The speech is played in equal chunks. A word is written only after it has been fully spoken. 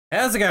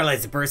How's it going,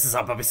 lazy bruises?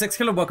 I'm Bobby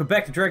Sixkilla. Welcome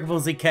back to Dragon Ball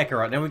Z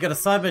Kakarot. Now we've got a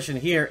side mission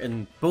here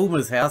in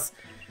Bulma's house,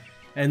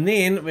 and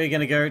then we're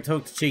going to go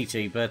talk to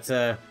Chi-Chi, but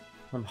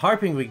I'm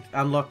hoping we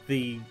unlock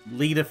the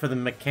leader for the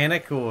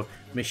mechanic or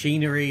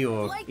machinery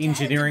or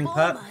engineering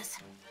part.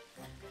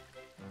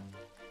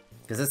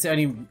 Because that's the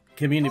only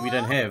community we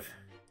don't have.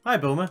 Hi,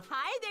 Bulma.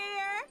 Hi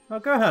there.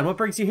 Oh, Gohan, what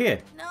brings you here?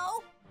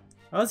 No.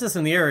 I was just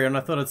in the area and I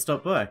thought I'd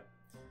stop by.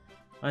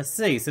 I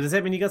see, so does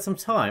that mean you got some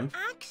time?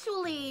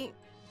 Actually...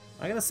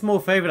 I got a small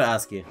favor to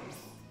ask you.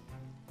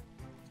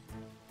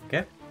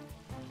 Okay.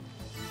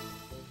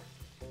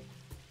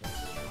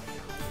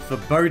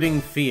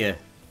 Forboding fear.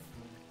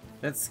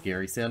 That's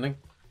scary sounding.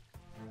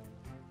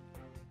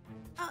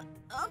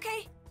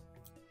 Okay.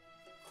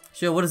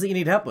 Sure, what is it you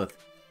need help with?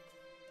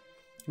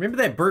 Remember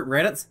that brute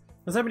Raditz? I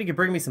was hoping you could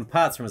bring me some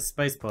parts from his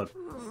space pod.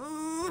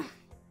 You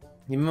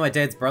remember my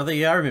dad's brother?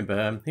 Yeah, I remember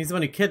him. He's the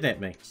one who kidnapped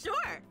me. Sure.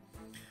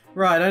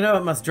 Right, I know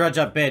it must drudge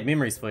up bad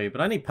memories for you,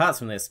 but I need parts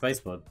from that space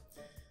pod.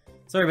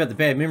 Sorry about the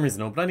bad memories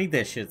and all, but I need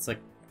that shit, so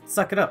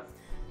suck it up.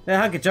 That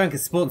hunk of junk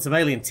is sporting some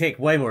alien tech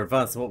way more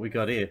advanced than what we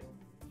got here.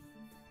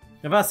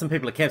 I've asked some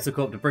people at Capsule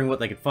Corp to bring what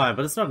they could find,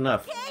 but it's not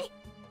enough. Okay.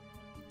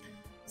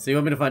 So you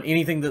want me to find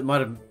anything that might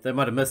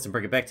have missed and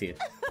bring it back to you?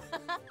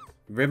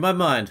 You read my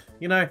mind.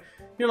 You know,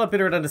 you're a lot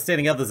better at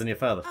understanding others than your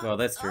father. Well,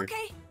 that's true.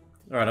 Okay.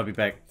 Alright, I'll be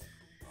back.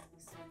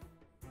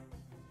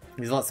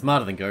 He's a lot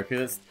smarter than Goku,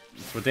 that's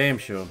for damn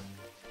sure.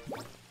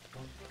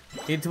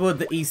 Head toward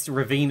the East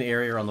Ravine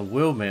area on the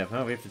world map.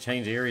 Oh, we have to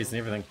change areas and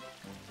everything.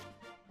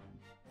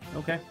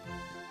 Okay.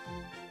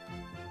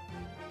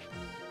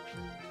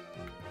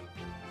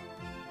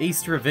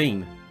 East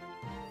Ravine.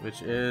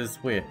 Which is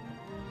where?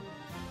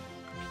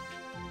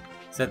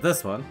 Is that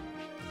this one?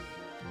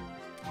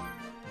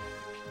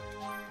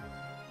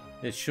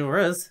 It sure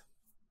is.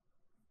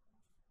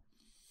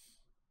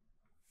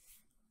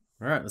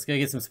 Alright, let's go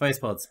get some space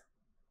pods.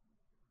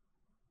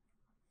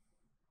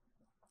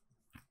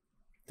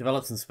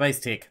 Develop some space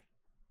tech.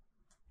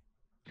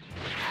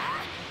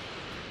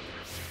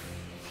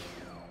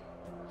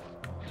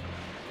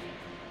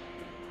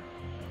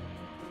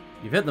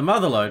 You've hit the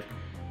mother lode.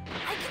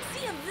 I can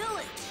see a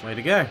village. Way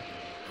to go.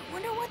 I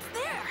wonder what's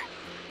there.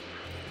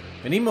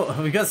 We need more.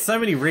 We got so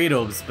many red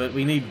orbs, but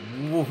we need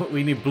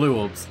blue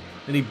orbs.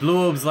 We need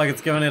blue orbs like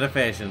it's going out of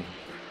fashion.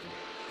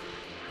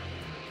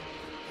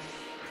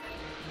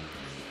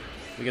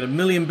 We got a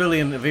million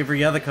billion of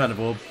every other kind of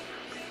orb.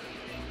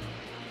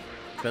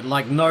 But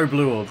like no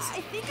blue orbs. I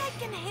think I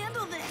can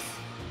handle this.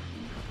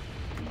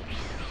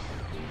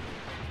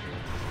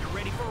 You're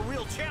ready for a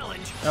real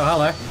challenge. Oh,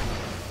 hello.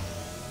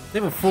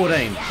 Level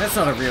 14. That's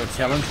not a real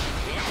challenge.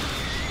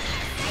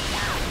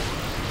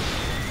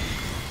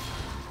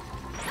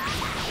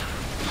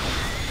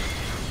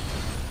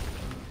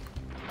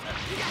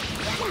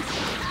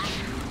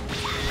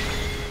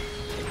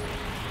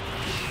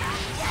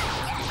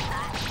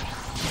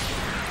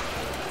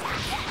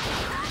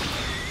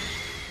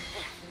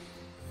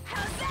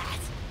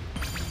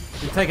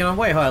 We've taken on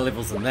way higher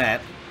levels than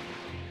that.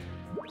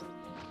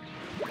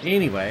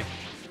 Anyway.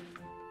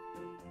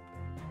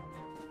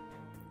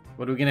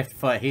 What are we gonna have to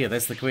fight here?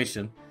 That's the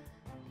question.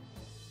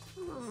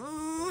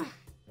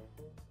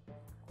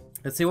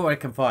 Let's see what I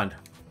can find.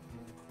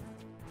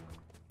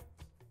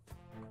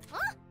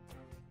 Huh?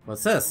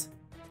 What's this?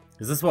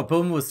 Is this what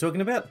Bulma was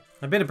talking about?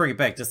 I better bring it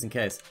back just in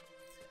case.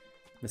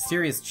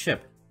 Mysterious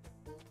chip.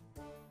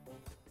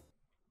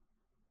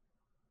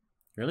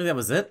 Really? That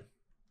was it?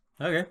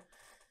 Okay.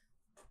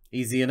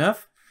 Easy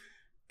enough.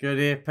 Go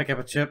there, pick up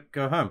a chip,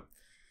 go home.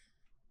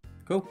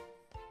 Cool.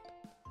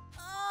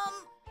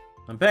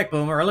 I'm back,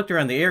 Boomer. I looked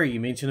around the area you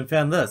mentioned and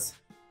found this.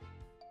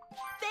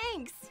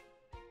 Thanks.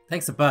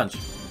 Thanks a bunch.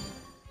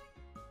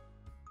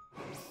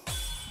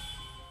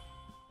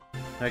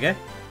 Okay.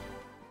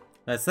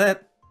 That's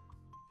that.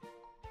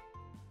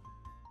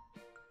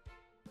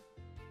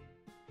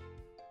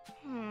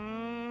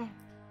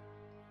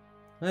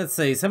 Let's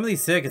see, some of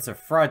these circuits are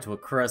fried to a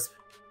crisp.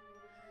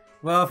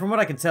 Well, from what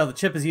I can tell, the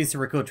chip is used to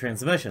record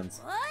transmissions.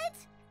 What?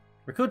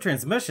 Record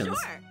transmissions?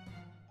 Sure.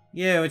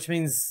 Yeah, which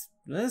means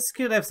this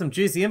could have some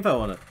juicy info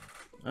on it.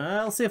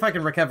 I'll see if I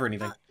can recover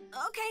anything.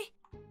 Okay.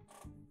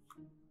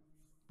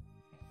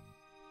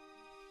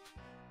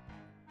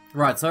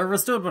 Right, so I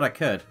restored what I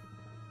could.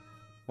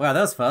 Wow,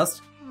 that was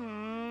fast.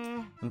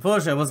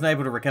 Unfortunately, I wasn't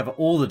able to recover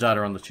all the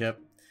data on the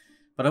chip,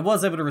 but I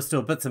was able to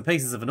restore bits and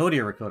pieces of an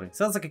audio recording.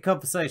 Sounds like a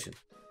conversation.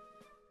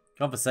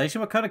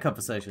 Conversation? What kind of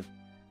conversation?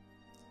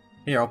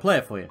 Here, I'll play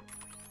it for you.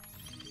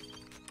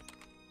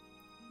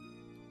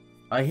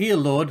 I hear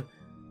Lord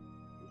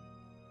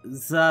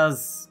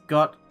Zaz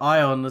got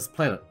eye on this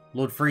planet.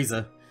 Lord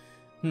Frieza.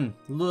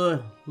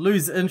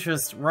 Lose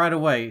interest right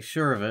away,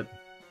 sure of it.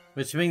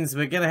 Which means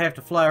we're gonna have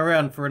to fly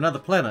around for another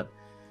planet.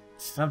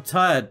 I'm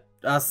tired,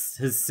 us,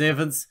 his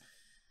servants.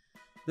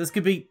 This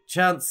could be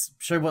chance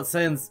show what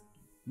Saiyans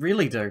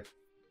really do.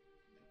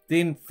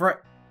 Then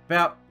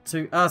bout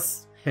to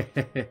us.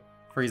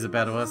 Frieza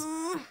bow to us.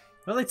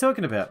 What are they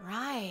talking about?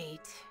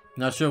 Right.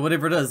 Not sure,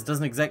 whatever it is, it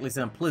doesn't exactly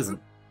sound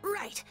pleasant.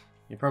 Right.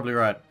 You're probably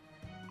right.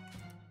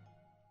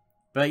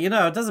 But you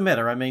know, it doesn't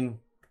matter. I mean,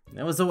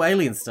 that was all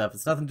alien stuff.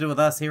 It's nothing to do with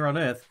us here on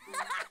Earth.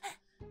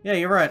 Yeah,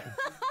 you're right.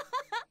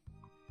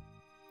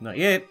 Not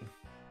yet.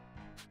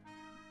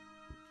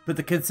 But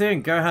the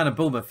concern Gohan and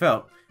Bulma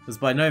felt was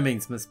by no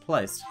means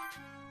misplaced.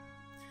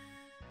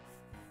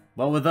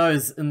 What were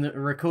those in the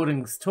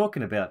recordings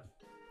talking about?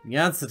 The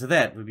answer to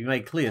that would be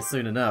made clear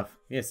soon enough.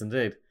 Yes,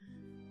 indeed.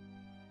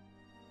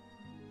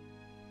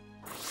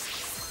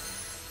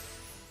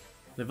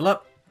 Level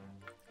up.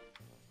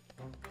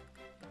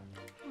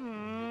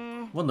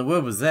 What in the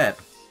world was that?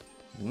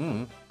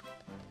 Are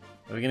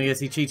we gonna go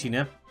see Chi-Chi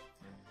now?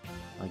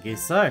 I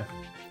guess so.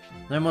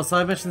 No more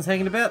side missions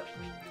hanging about?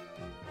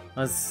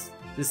 There's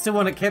still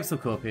one at Capsule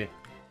Corp here.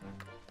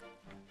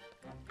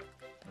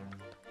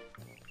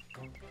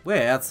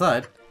 Where?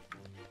 Outside?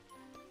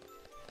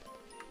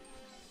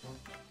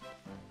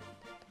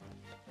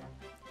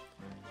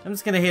 I'm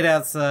just gonna head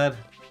outside.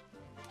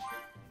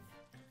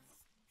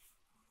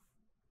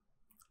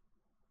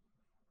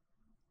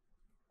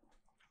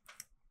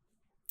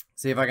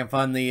 See if I can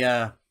find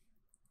the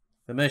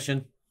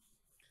mission.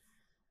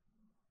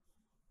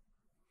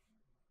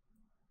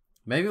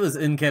 Maybe it was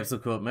in Capsule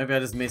Corp. Maybe I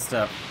just messed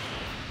up.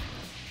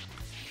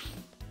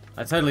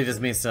 I totally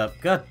just messed up.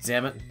 God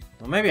damn it.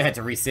 Well, maybe I had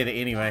to reset it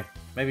anyway.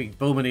 Maybe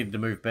Bulma needed to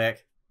move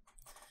back.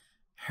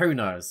 Who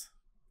knows?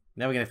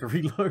 Now we're gonna have to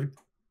reload.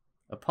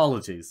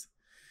 Apologies.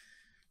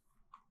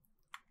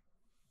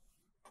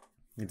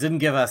 It didn't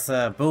give us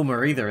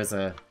Bulma either as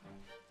a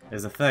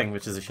thing,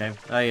 which is a shame.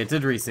 Oh yeah, it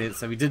did reset,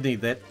 so we did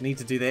need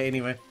to do that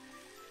anyway.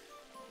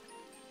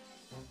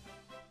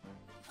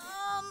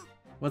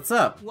 What's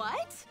up?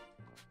 What?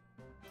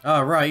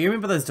 Oh right, you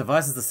remember those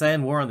devices the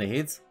Saiyan wore on their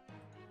heads?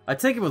 I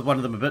take it with one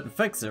of them a bit and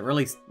fix it, or at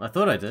least I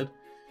thought I did.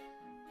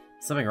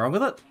 Something wrong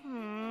with it?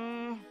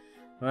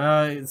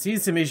 Well, it's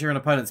used to measure an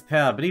opponent's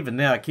power, but even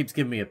now it keeps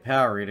giving me a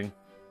power reading.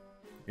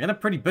 And a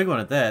pretty big one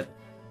at that.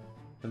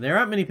 And there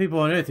aren't many people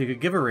on Earth who could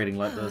give a reading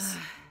like this.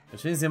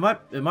 Which means it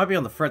might be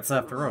on the fritz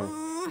after all.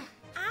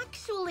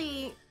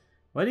 Actually...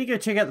 Why don't you go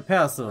check out the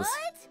power source?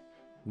 What?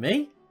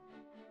 Me?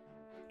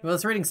 Well,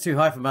 this reading's too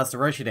high for Master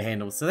Roshi to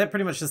handle, so that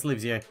pretty much just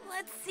leaves you.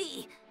 Let's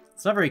see.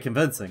 It's not very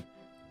convincing.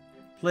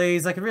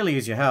 Please, I could really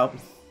use your help.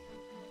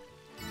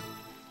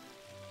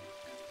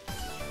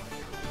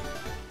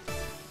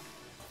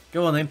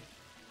 Go on then.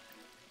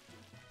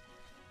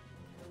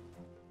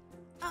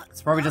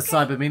 It's probably just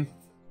Cybermen.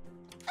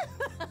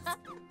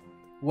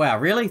 Wow,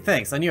 really?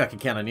 Thanks, I knew I could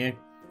count on you.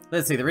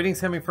 Let's see, the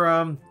reading's coming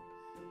from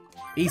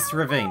East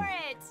Ravine.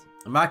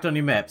 I'm marked on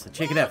your map, so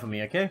check it out for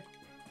me, okay?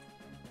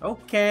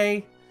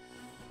 Okay.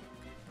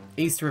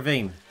 East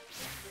Ravine.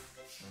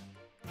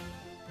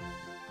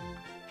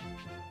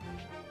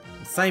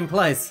 Same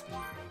place.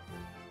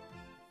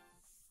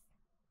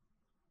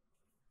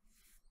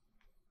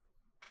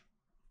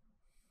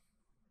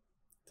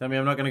 Tell me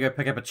I'm not going to go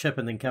pick up a chip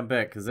and then come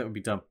back, because that would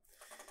be dumb.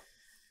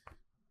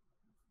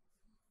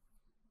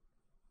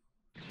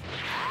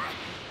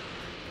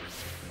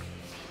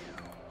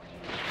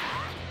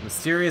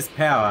 Mysterious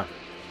power.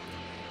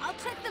 I'll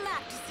check the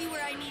map to see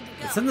where I need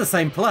to go. It's in the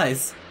same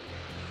place.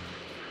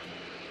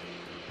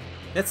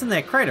 That's in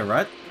that crater,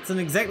 right? Is it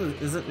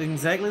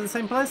exactly the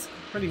same place?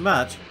 Pretty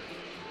much.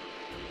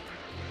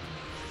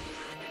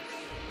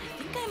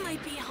 I think I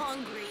might be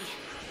hungry.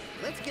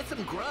 Let's get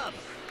some grub.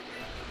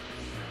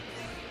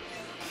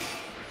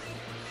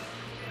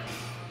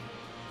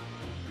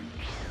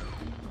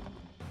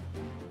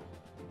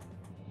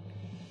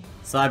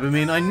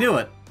 Cybermen, I knew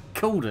it!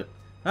 Called it!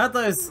 Aren't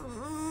those...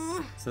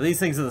 So these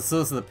things are the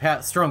source of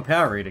the strong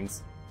power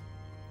readings.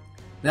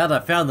 Now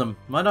that I've found them,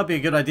 might not be a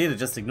good idea to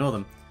just ignore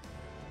them.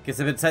 Guess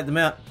I better take them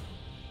out.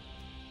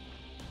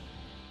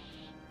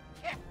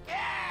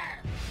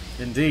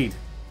 Indeed.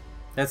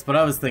 That's what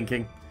I was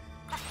thinking.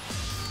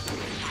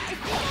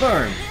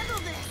 Boom! Handle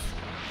this.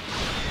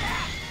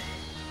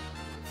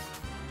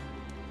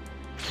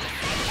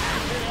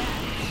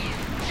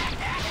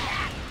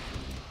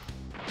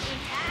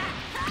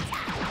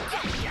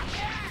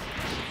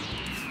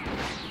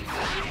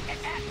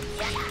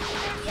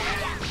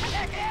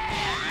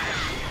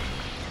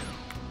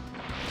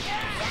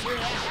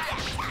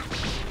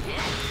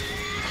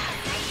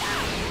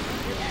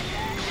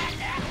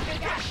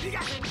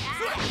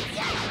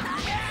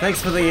 Thanks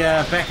for the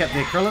backup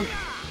there, Krillin.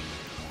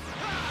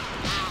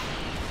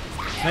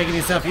 Making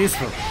yourself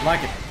useful.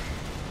 Like it.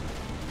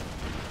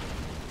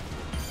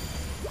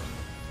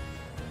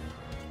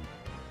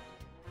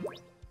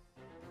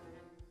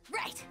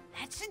 Right,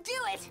 that should do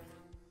it.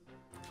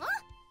 Huh?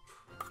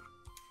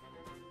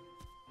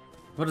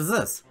 What is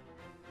this?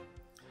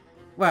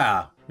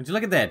 Wow, would you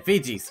look at that?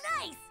 Veggies.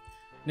 Nice.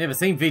 Never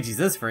seen veggies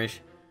this fresh.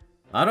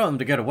 I don't want them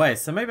to go to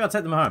waste, so maybe I'll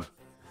take them home.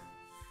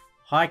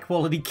 High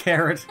quality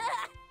carrot.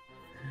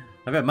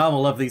 I bet Mum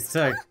will love these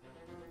too.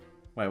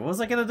 Wait, what was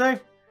I gonna do?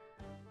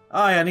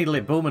 Oh yeah, I need to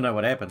let Bulma know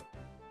what happened.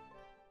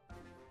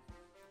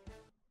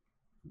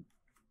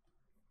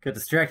 Got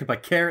distracted by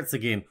carrots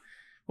again.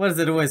 Why does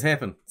that always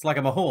happen? It's like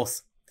I'm a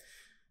horse.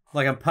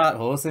 Like I'm part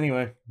horse,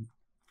 anyway.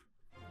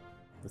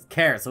 Those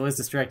carrots always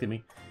distracted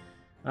me.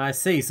 I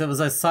see, so it was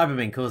those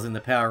Cybermen causing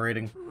the power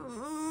reading.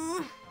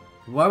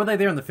 Why were they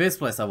there in the first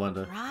place, I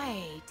wonder?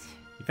 Right.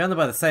 You found them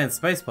by the Saiyan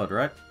space pod,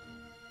 right?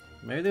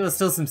 Maybe there was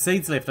still some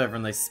seeds left over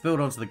and they spilled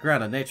onto the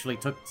ground and naturally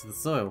took to the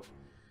soil.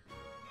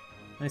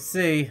 I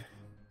see.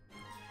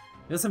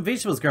 There's some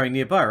vegetables growing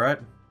nearby, right?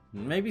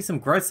 Maybe some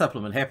growth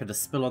supplement happened to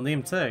spill on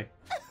them too.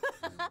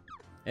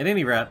 At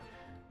any rate,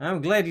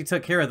 I'm glad you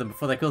took care of them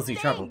before they caused any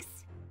trouble.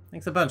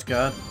 Thanks a bunch,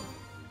 Gohan.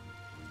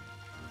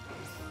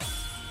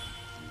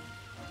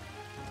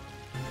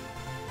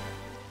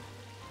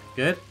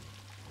 Good.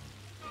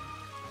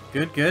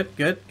 Good, good,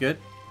 good, good,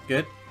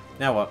 good.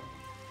 Now what?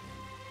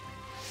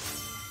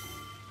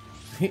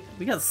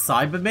 We got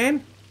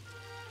Cyberman?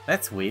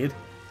 That's weird.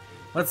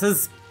 What's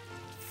his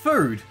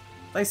food?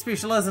 They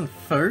specialize in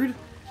food?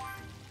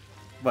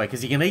 Why,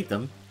 because you can eat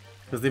them?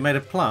 Because they're made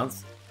of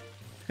plants?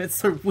 That's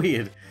so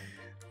weird.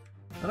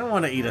 I don't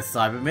want to eat a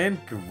Cyberman.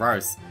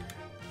 Gross.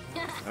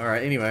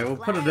 Alright, anyway, we'll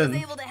put it in.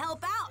 Able to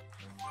help out.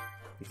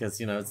 Because,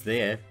 you know, it's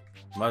there.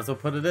 Might as well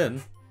put it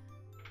in.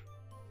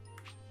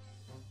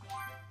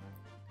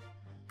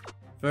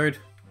 Food.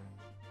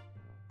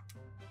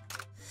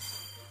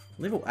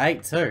 Level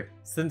 8 too.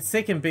 It's the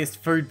second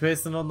best food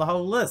person on the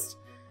whole list.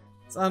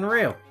 It's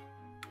unreal.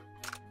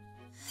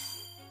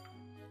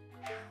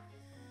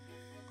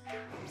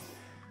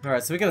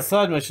 Alright, so we got a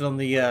side mission on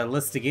the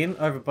list again,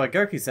 over by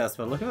Goku's house,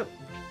 but look at it.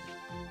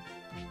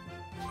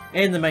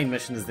 And the main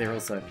mission is there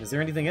also. Is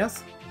there anything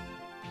else?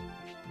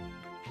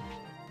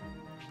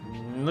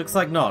 Looks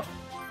like not.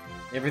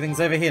 Everything's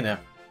over here now.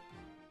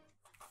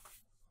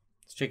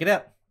 Let's check it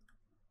out.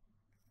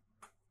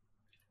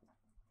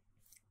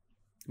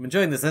 I'm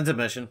enjoying this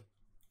intermission.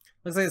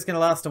 Looks like it's going to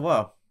last a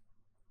while.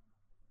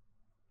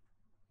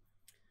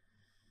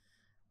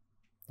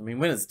 I mean,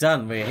 when it's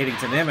done, we're heading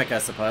to Namek, I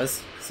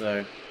suppose.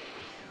 So...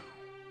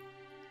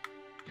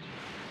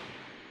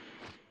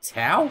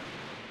 Tau?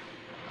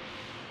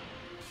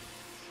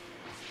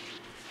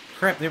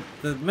 Crap,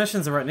 the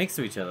missions are right next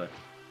to each other.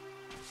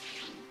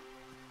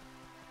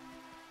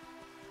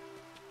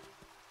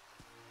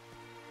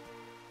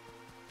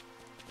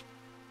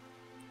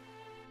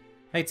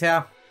 Hey,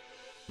 Tau.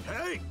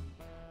 Hey!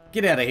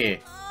 Get out of here.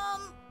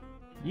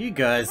 You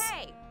guys.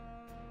 Hey.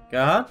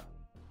 Gohan?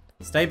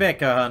 Stay back,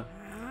 Gohan.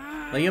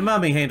 Let your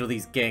mummy handle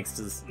these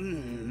gangsters.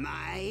 My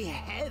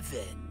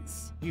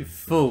heavens. You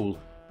fool.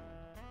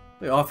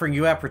 We're offering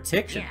you our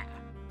protection. Yeah.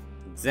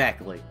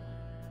 Exactly.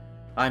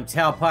 I'm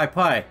Tao Pai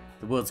Pai,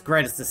 the world's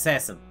greatest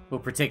assassin. We'll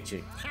protect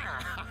you.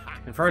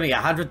 And for only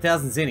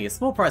 100,000 zenny, a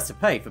small price to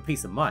pay for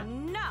peace of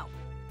mind. No.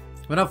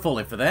 We're not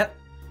falling for that.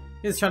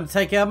 You're just trying to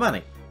take our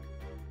money.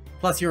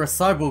 Plus, you're a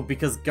cyborg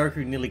because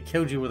Goku nearly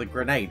killed you with a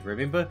grenade,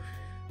 remember?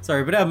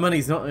 Sorry, but our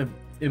money's not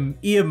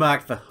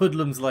earmarked for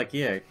hoodlums like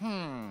you.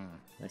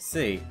 I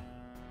see.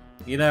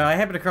 You know, I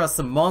happened across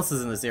some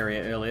monsters in this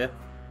area earlier.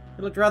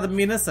 They looked rather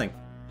menacing.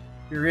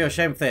 It'd be a real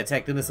shame if they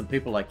attacked innocent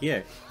people like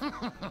you.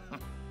 We're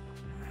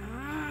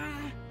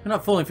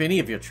not falling for any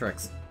of your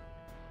tricks.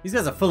 These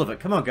guys are full of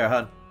it. Come on,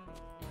 Gohan.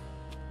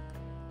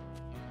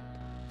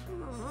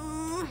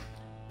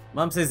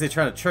 Mum says they're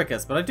trying to trick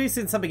us, but I do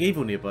sense something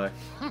evil nearby.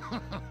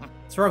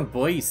 What's wrong,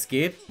 boy? You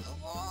scared?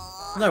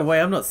 No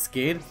way, I'm not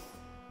scared.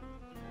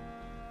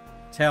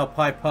 Tao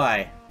Pai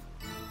Pai.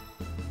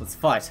 Let's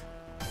fight.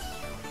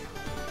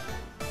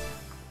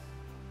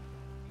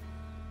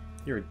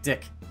 You're a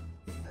dick.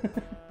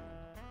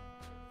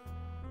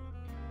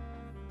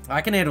 I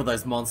can handle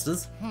those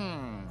monsters.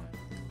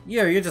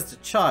 Yeah, you're just a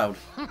child.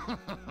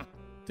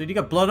 Dude, you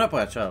got blown up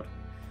by a child.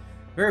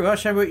 Very well,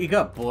 show me what you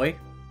got, boy.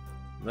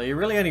 Though you're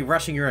really only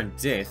rushing your own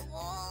death.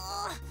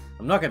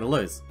 I'm not going to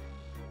lose.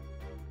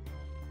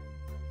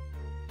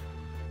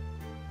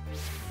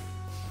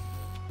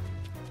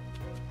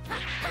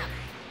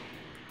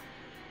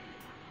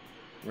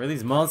 Where are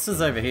these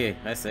monsters? Over here.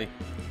 I see.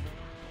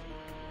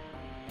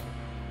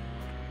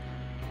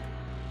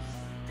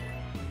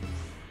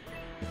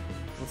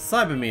 Well,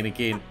 Cybermen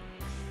again.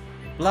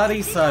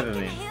 Bloody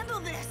Cybermen.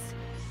 Handle this.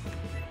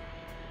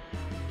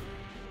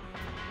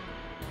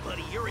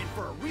 Buddy, you're in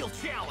for a real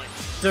challenge.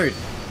 Dude,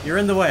 you're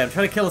in the way. I'm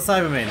trying to kill a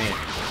Cyberman here.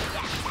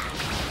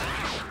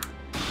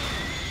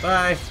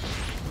 Bye.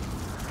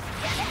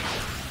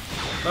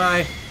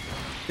 Bye.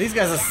 These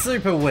guys are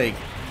super weak.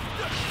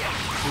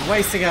 You're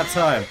wasting our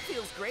time.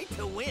 Feels great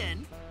to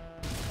win.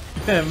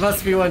 It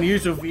must be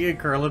unusual for you,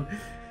 Krillin.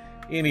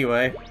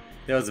 Anyway,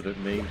 that was a bit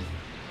mean.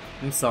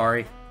 I'm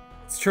sorry.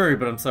 It's true,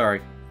 but I'm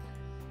sorry.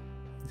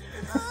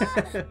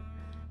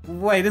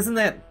 Wait, isn't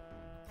that...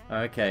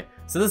 Okay,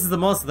 so this is the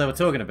monster they were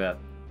talking about.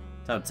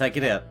 Time to take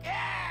it out.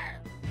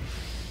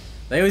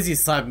 They always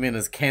use Cybermen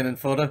as cannon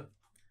fodder.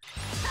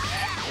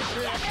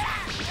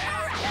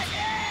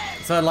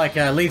 So like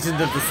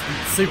Legend of the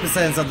Super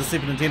Saiyans on the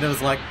Super Nintendo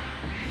was like...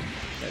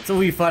 That's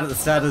all you fight at the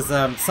start is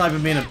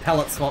Cybermen and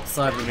pallet swap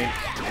Cybermen.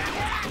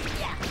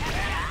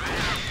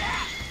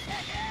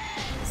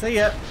 See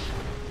ya.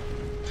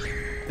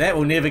 That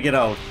will never get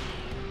old.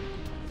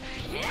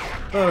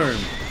 Boom.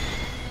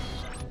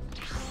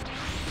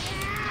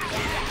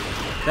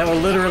 That will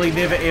literally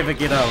never ever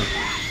get old.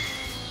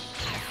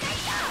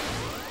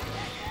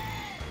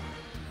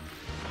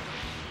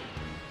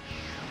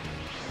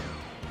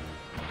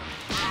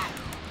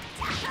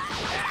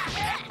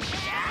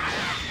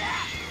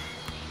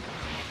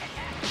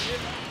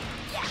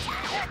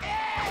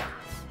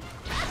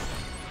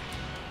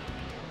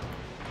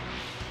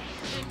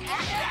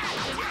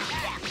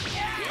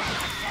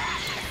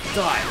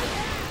 Die!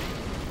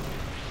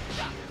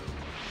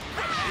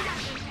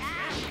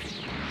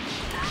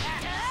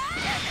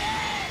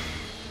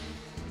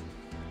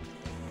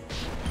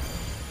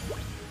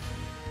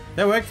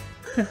 That worked.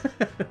 I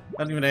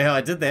don't even know how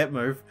I did that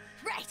move.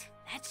 Right,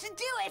 that should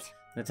do it.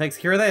 That takes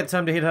care of that.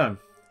 Time to head home.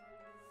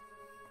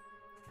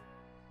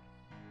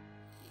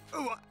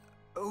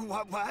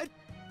 What?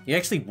 You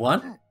actually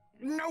won?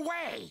 No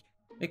way!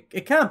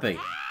 It can't be.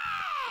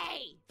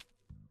 Hey!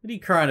 What are you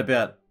crying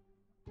about?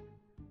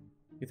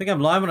 You think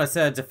I'm lying when I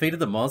say I defeated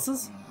the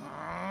monsters?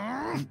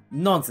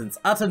 Nonsense.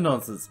 Utter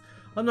nonsense.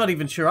 I'm not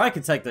even sure I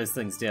could take those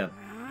things down.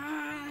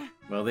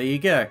 Well, there you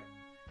go.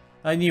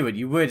 I knew it.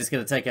 You were just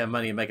going to take our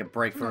money and make a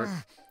break for it.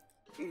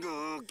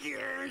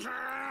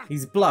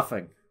 He's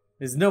bluffing.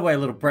 There's no way a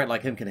little brat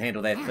like him can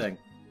handle that thing.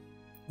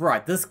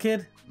 Right, this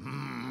kid?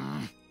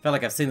 Felt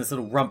like I've seen this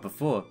little rump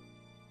before.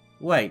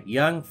 Wait,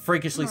 young,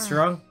 freakishly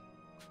strong?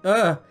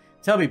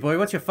 Tell me, boy,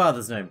 what's your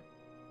father's name?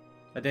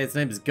 My dad's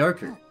name is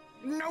Goku.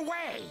 No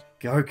way!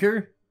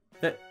 Goku?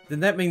 Then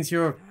that means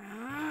you're...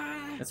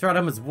 That's right,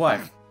 I'm his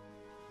wife.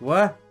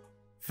 What?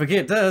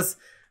 Forget this.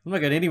 I'm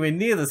not going anywhere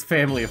near this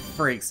family of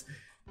freaks.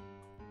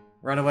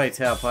 Run away,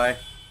 Tao Pai.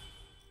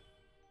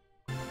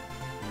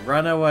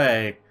 Run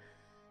away.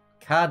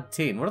 Card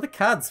 10. What are the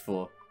cards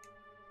for?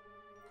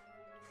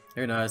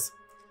 Who knows?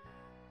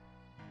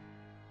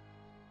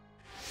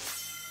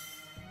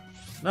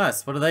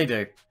 Nice. What do they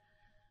do?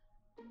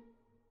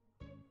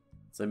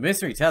 So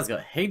Mercenary Tao's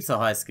got heaps of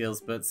high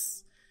skills, but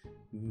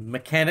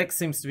mechanics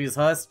seems to be his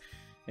highest.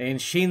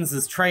 And Shen's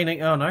is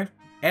training. Oh no.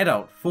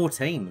 Adult.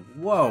 14.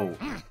 Whoa.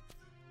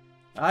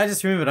 I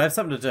just remembered I have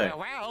something to do.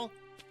 Well.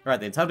 Right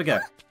then, time to go.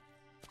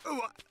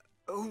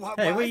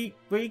 Hey,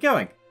 where you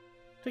going?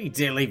 Don't you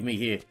dare leave me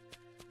here.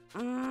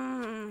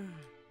 I'm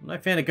no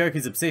fan of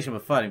Goku's obsession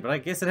with fighting, but I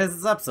guess it has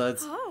its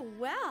upsides. Oh,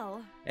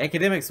 well.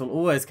 Academics will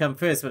always come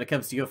first when it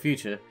comes to your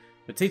future,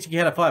 but teaching you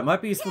how to fight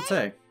might be useful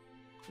too.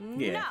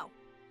 Yeah. No.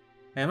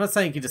 Hey, I'm not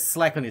saying you can just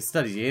slack on your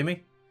studies, you hear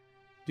me?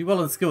 Do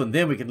well in school and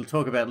then we can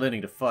talk about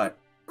learning to fight.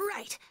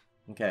 Right.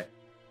 Okay.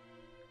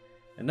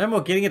 And no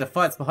more getting into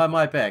fights behind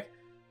my back.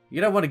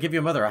 You don't want to give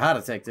your mother a heart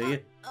attack, do you?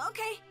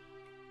 Okay.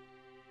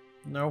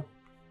 No.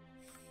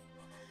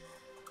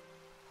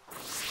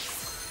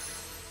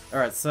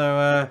 Alright,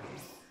 so,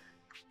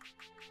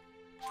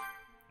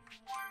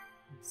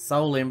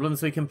 soul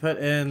emblems we can put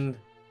in...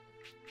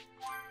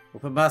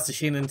 We'll put Master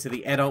Shen into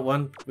the adult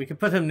one. We can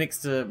put him next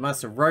to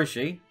Master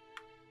Roshi.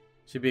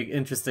 Should be an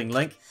interesting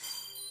link.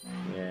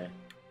 Yeah.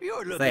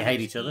 You're looking They hate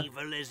as each other.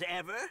 evil as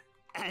ever,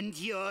 and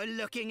you're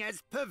looking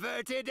as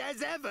perverted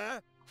as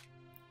ever.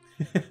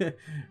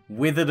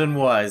 Withered and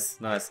wise.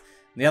 Nice.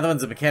 And the other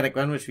one's a mechanic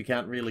one, which we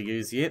can't really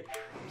use yet.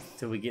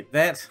 Till we get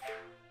that.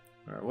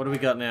 Alright, what do we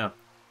got now?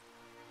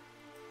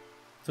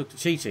 Talk to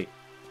Chi-Chi.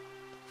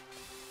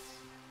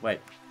 Wait.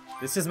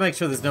 Let's just make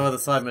sure there's no other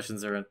side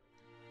missions are in.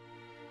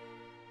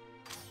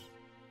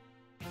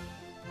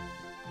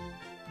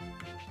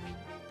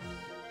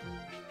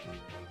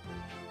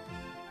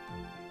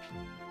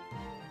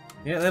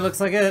 Yeah, that looks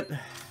like it.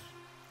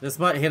 This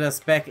might head us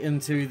back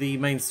into the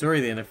main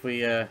story then if we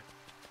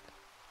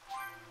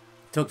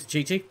talk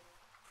to Chi-Chi.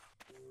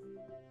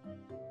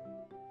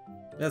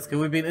 That's good.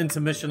 We've been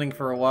intermissioning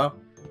for a while.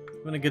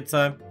 It's been a good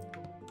time.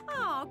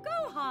 Oh,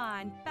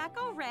 Gohan, back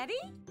already?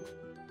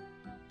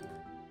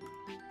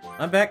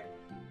 I'm back.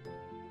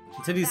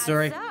 Continue the That's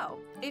story. So,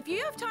 if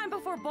you have time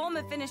before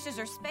Bulma finishes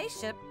her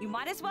spaceship, you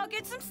might as well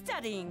get some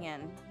studying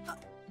in.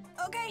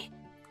 Okay.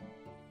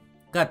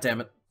 God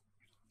damn it.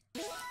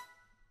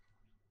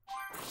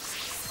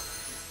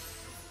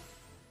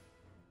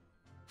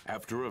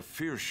 After a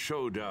fierce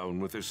showdown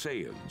with the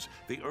Saiyans,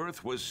 the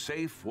Earth was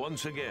safe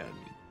once again.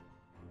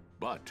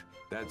 But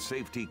that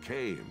safety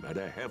came at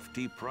a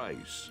hefty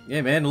price.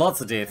 Yeah, man,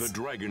 lots of The deaths.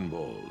 Dragon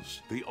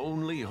Balls, the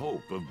only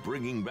hope of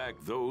bringing back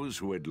those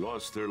who had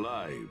lost their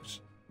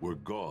lives, were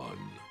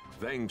gone.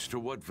 Thanks to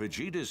what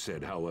Vegeta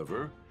said,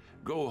 however,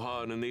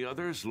 Gohan and the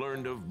others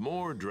learned of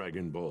more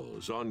Dragon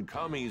Balls on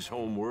Kami's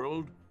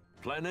homeworld,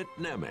 planet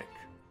Namek.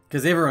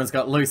 Because everyone's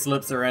got loose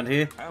lips around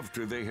here.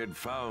 After they had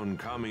found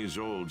Kami's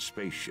old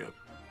spaceship,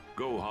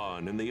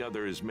 Gohan and the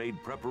others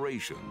made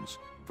preparations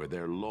for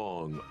their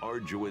long,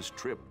 arduous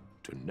trip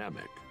to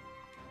Namek.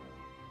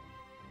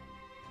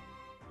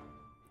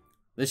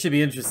 This should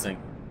be interesting.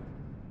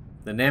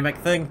 The Namek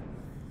thing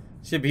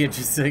should be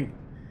interesting.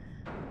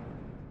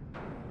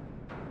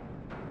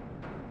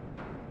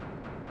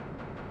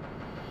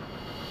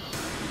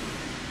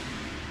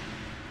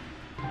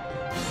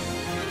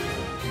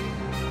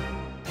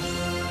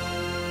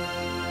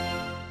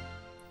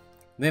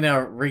 Then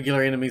our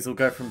regular enemies will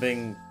go from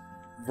being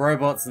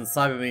robots and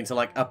Cybermen to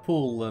like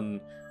Apul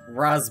and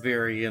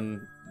Raspberry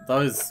and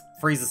those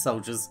Freezer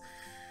soldiers.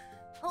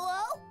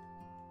 Hello?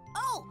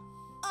 Oh,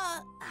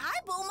 hi,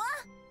 Bulma.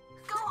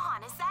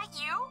 Gohan, is that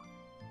you?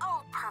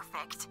 Oh,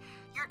 perfect.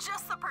 You're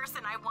just the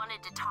person I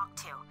wanted to talk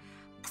to.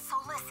 So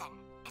listen,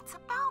 it's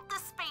about the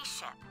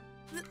spaceship.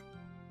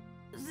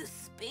 The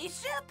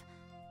spaceship?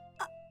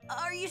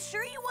 Are you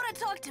sure you want to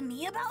talk to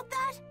me about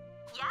that?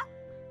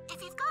 Yep.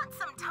 if you've got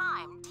some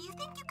time, do you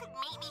think you could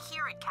meet me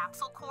here at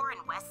Capsule Corps in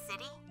West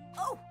City?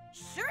 Oh,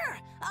 sure.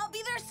 I'll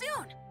be there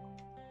soon.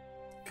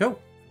 Cool.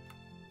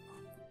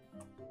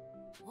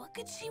 What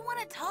could she want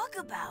to talk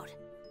about?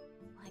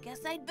 I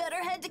guess I'd better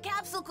head to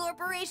Capsule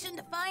Corporation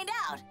to find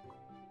out.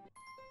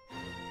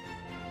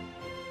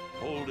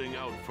 Holding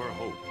out for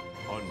hope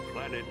on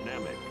planet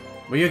Namek.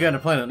 Well, you're going to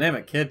Planet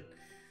Namek, kid.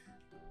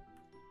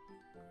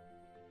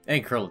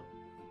 And Krillin.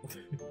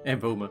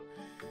 And Bulma.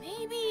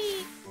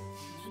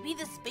 Maybe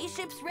the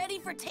spaceship's ready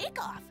for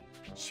takeoff.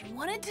 She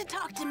wanted to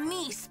talk to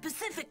me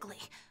specifically.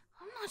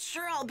 I'm not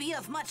sure I'll be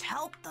of much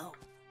help, though.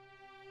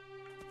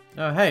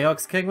 Oh, hey,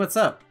 Ox King, what's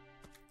up?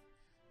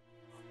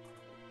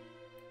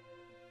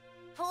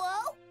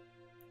 Hello?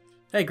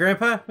 Hey,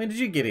 Grandpa, when did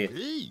you get here?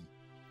 Hey.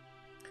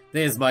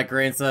 There's my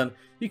grandson.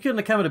 You couldn't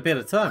have come at a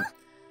better time.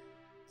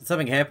 Did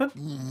something happen?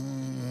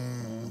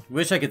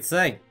 Wish I could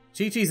say.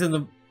 Chi-Chi's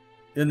in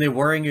there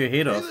worrying her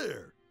head off. Hey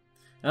there.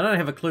 I don't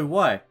have a clue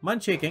why.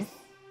 Mind checking?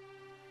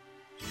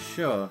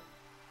 Sure.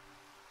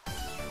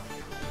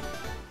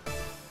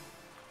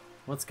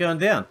 What's going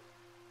down?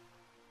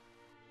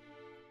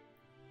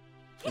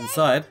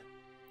 Inside.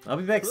 I'll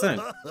be back soon.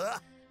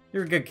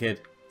 You're a good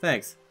kid.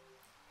 Thanks.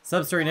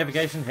 Substory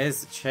navigation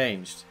has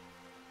changed.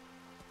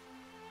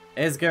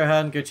 As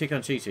Gohan, go check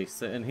on Chi-Chi.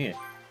 So in here.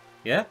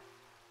 Yeah?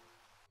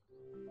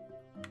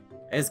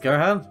 As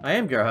Gohan? I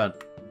am Gohan.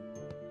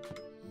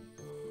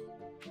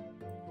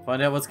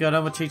 Find out what's going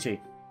on with Chi-Chi.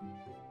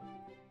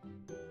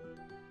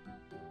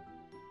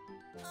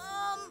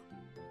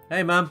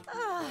 Hey, Mom.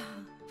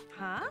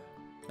 Huh?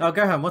 Oh,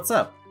 Gohan, what's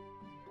up?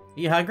 Are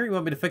you hungry?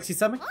 Want me to fix you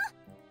something?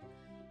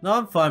 No,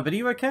 I'm fine, but are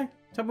you okay?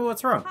 Tell me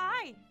what's wrong.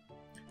 Hi.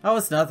 Oh,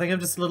 it's nothing. I'm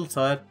just a little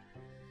tired.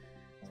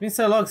 It's been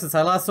so long since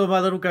I last saw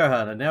my little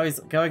Gohan, and now he's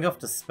going off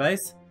to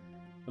space.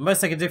 The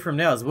most I can do for him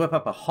now is whip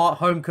up a hot,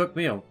 home-cooked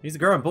meal. He's a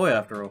grown boy,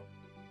 after all.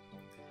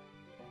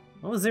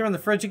 What was there in the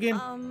fridge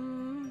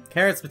again?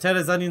 Carrots,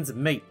 potatoes, onions,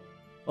 and meat.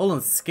 All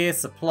in scarce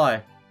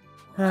supply.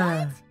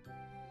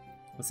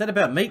 What's that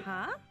about meat?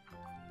 Huh?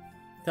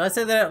 Did I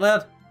say that out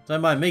loud? Don't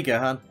mind me,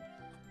 Gohan.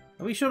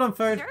 Are we short on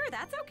food? Sure,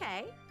 that's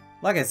okay.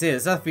 Like I said,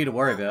 it's nothing for you to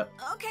worry about.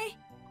 Okay.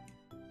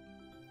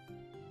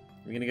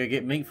 We're gonna go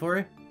get meat for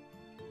you?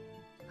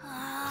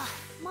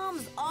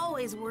 Mom's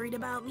always worried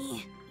about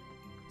me.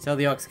 Tell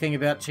the Ox King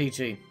about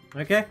Chi-Chi,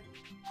 okay?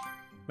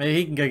 Maybe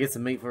he can go get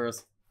some meat for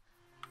us.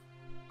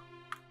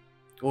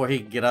 Or he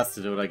can get us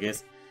to do it, I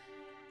guess.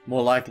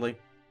 More likely.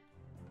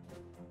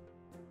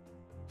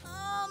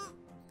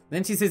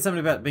 Then she said something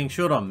about being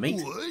short on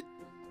meat. What?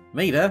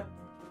 Meat, huh?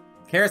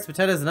 Carrots,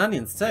 potatoes, and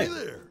onions, too. Hey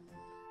there.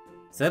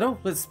 Settle?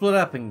 Let's split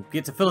up and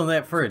get to filling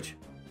that fridge.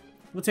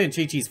 We'll turn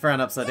Chi-Chi's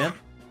frown upside down.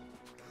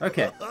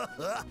 Okay.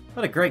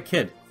 What a great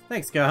kid.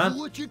 Thanks, Do Gohan.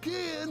 what you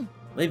can.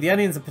 Leave the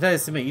onions and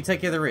potatoes to me. You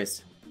take care of the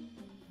rest.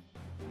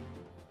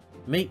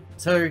 Meat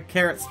 2,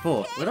 carrots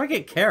 4. Where do I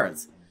get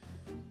carrots?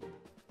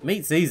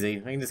 Meat's easy.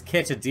 I can just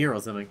catch a deer or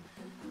something.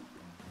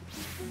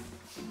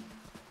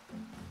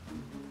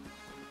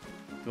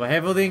 Do I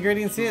have all the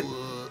ingredients yet?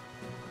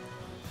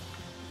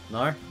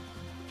 No.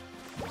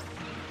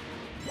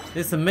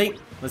 There's some meat.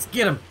 Let's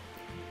get him.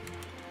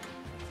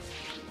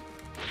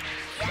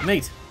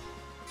 Meat.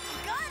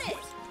 Got it!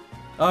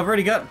 Oh, I've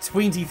already got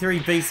 23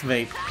 beast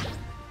meat.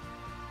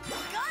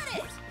 Got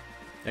it!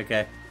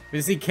 Okay. We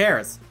just need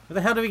carrots. Where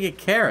the hell do we get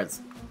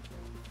carrots?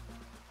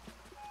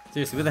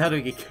 Seriously, where the hell do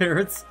we get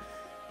carrots?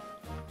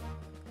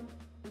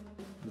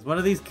 Is one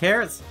of these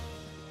carrots?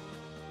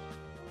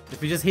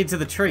 If we just head to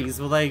the trees,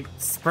 will they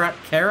sprout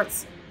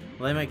carrots?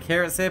 Will they make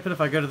carrots happen if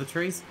I go to the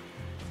trees?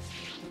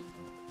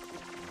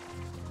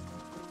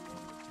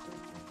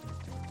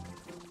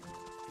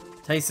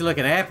 Tasty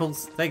looking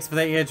apples. Thanks for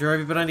that,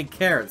 Yajirobe, but I need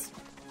carrots.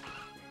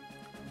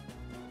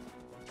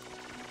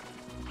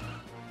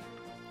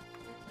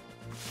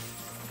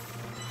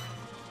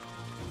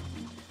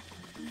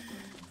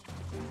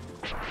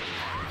 I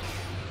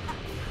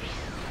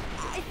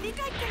think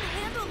I can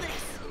handle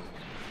this.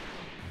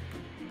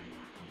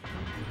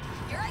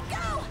 Here I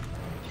go!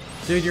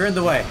 Dude, you're in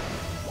the way.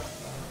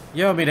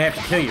 You want me to have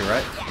to kill you,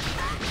 right?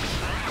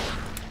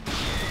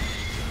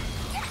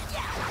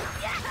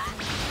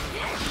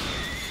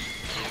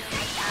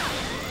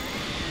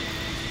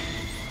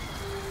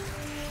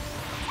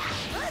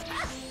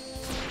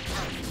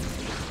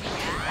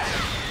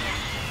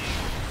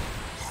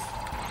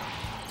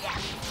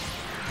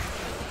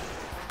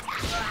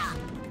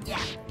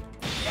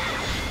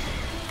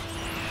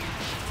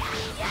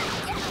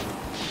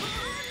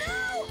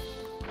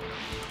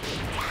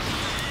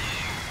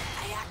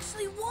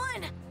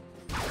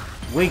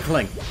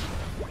 Weakling.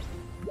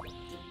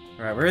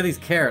 Alright, where are these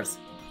carrots?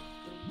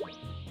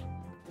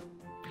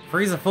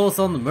 Frieza Force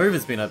on the move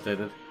has been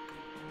updated.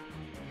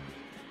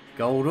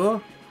 Gold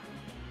ore?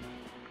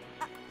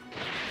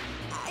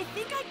 I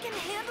think I can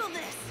handle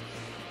this.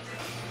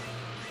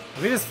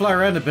 If we just fly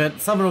around a bit,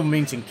 someone will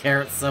mention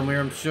carrots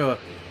somewhere, I'm sure.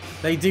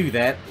 They do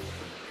that.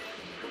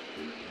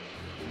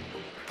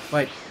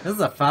 Wait, this is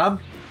a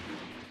farm?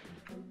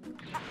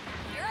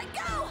 Here I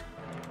go!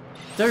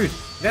 Dude,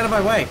 get out of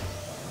my way!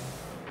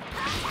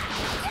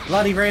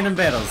 bloody random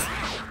battles.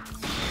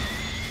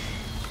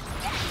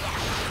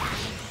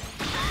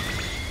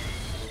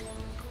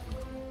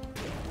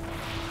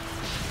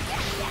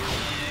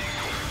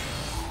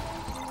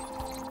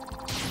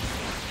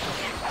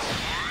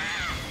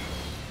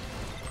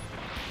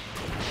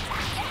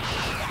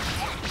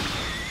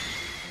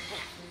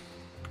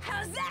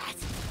 How's that?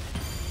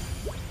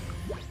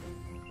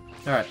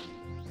 Alright.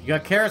 You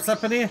got carrots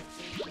up in here?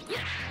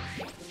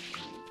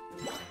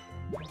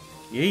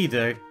 Yeah, you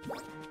do.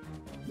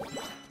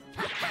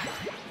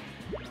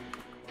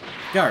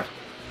 Go.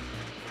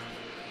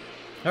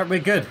 Alright, we're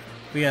good.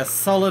 We are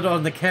solid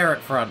on the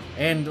carrot front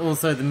and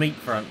also the meat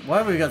front. Why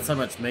have we got so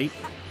much meat?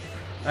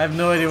 I have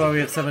no idea why we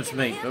have so much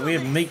meat, but we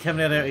have meat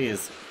coming out our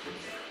ears.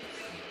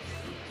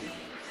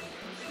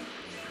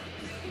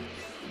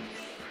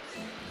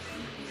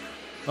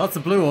 Lots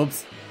of blue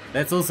orbs.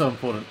 That's also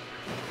important.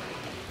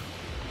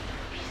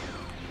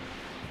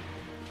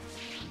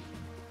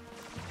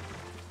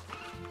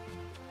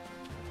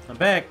 I'm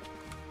back.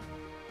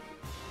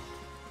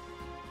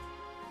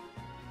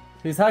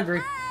 Who's hungry?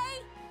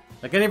 Hi.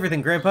 I got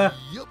everything, Grandpa.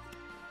 Yup.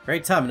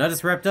 Great time, and I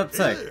just wrapped up too.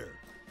 There.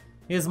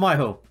 Here's my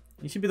haul.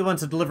 You should be the one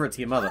to deliver it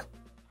to your mother.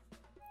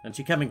 Aren't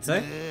you coming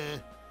too?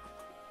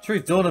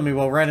 Truth dawned on me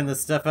while writing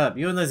this stuff up.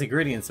 You and those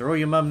ingredients are all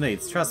your mum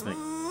needs, trust me.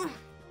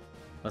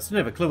 I still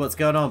have a clue what's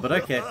going on, but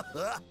okay.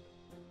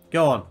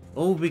 Go on.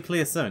 All will be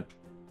clear soon.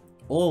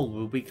 All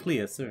will be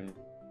clear soon.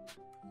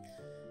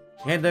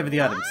 Hand over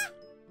the items.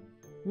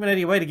 You went out of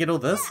your way to get all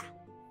this?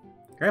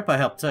 Grandpa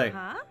helped too.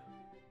 Huh?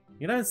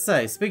 You don't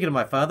say. Speaking of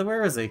my father,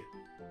 where is he?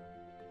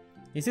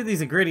 He said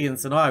these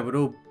ingredients and I would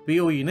all be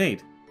all you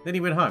need. Then he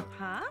went home.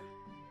 Huh?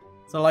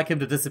 It's not like him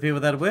to disappear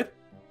without a word.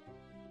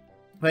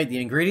 Wait, the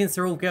ingredients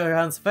are all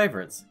Gohan's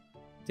favourites.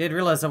 Dad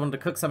realised I wanted to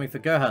cook something for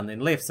Gohan, then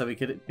left so we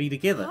could be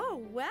together.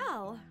 Oh,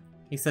 well.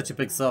 He's such a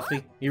big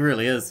softie. He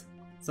really is.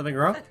 Something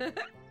wrong?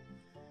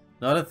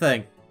 Not a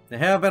thing. Now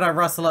how about I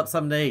rustle up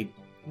something to eat?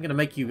 I'm gonna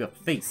make you a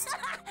feast.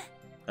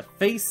 A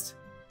feast?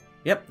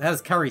 Yep, how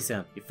does curry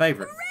sound? Your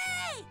favourite.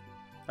 Hooray!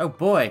 Oh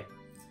boy.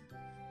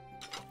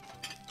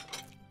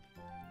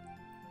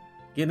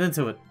 Getting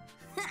into it.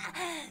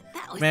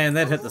 That was Man,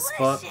 that hit the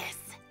spot. delicious.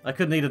 I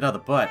couldn't eat another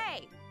bite.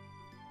 Hey.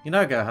 You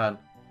know, Gohan,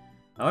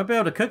 I won't be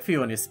able to cook for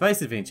you on your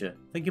space adventure.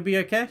 Think you'll be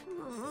okay?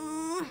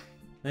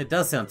 It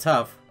does sound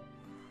tough,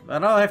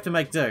 but I'll have to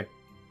make do.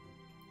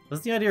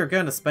 Does the idea of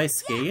going to space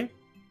scare you?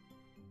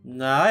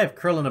 Nah, I have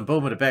Krillin and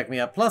Bulma to back me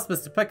up, plus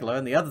Mr. Piccolo,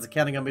 and the others are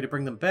counting on me to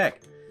bring them back.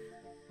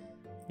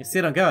 You're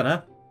set on going,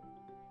 huh?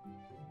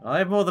 I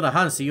have more than a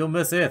hunch that you'll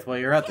miss Earth while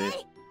you're out there.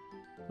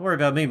 Don't worry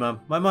about me, Mum.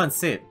 My mind's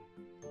set.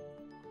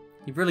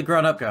 You've really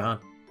grown up, Gohan.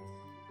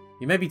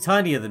 You may be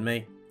tinier than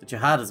me, but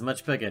your heart is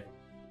much bigger.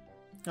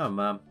 Oh,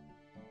 Mum.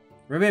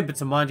 Remember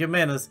to mind your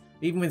manners,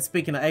 even when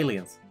speaking to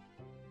aliens.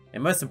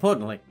 And most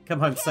importantly,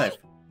 come home safe.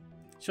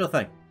 Sure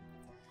thing.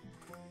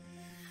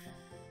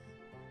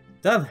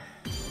 Done.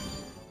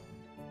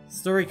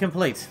 Story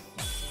complete.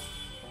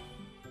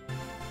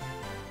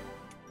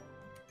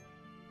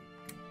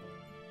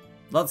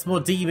 Lots more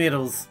D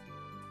medals.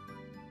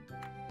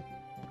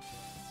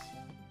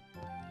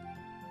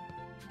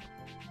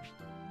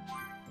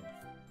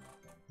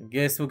 I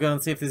guess we'll go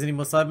and see if there's any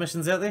more side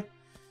missions out there.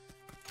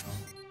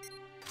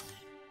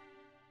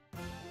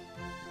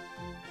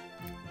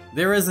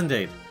 There is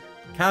indeed.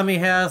 Kami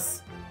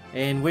House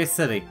and West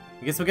City.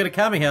 I guess we'll go to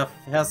Kami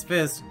House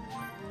first.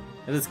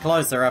 It is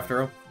closer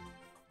after all.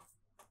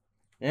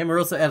 And we're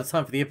also out of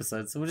time for the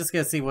episode, so we'll just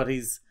go see what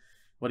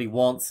he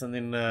wants, and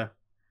then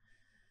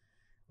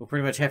we'll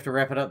pretty much have to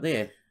wrap it up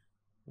there.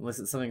 Unless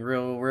it's something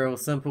real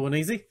simple and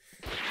easy.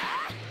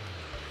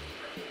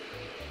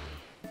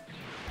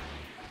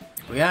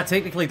 We are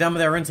technically done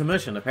with our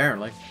intermission,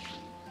 apparently.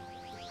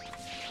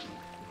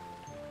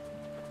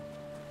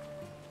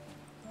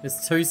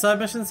 There's 2 side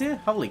missions here?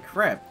 Holy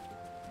crap.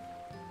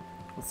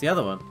 What's the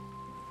other one?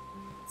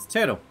 It's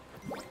Turtle.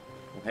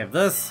 We'll have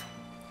this.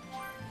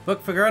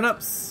 Book for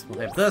grown-ups.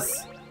 We'll have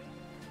this.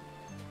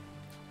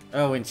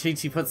 Oh, and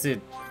Chi-Chi puts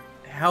her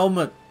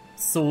helmet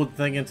sword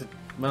thing into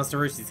Master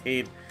Roshi's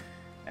head.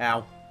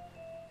 Ow.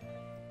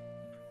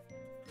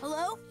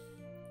 Hello?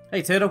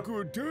 Hey, Turtle.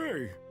 Good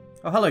day.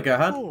 Oh, hello,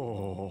 Gohan.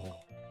 Oh,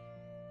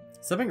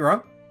 Something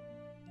wrong?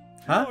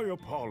 Huh? my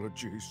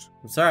apologies.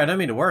 I'm sorry, I don't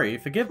mean to worry you.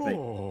 Forgive me.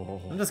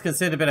 Oh, I'm just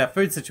concerned about our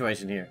food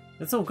situation here.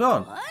 It's all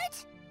gone.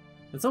 What?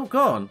 It's all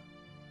gone.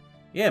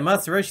 Yeah,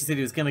 Master Roshi said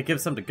he was going to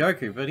give some to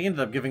Goku, but he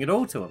ended up giving it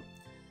all to him.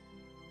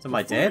 To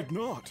my dad? afraid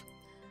not.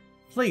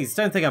 Please,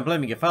 don't think I'm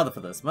blaming your father for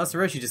this. Master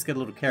Roshi just got a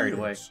little carried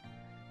away. Yes.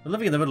 But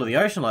living in the middle of the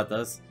ocean like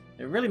this,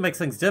 it really makes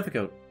things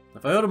difficult.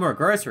 If I order more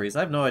groceries, I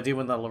have no idea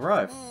when they'll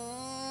arrive.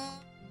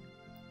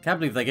 Can't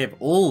believe they gave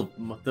all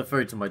the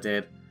food to my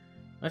dad.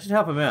 I should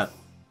help him out.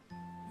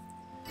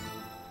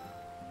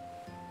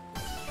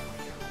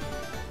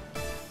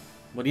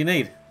 What do you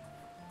need?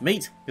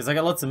 Meat, because I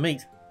got lots of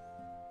meat.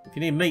 If you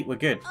need meat, we're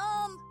good.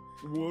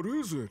 What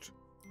is it?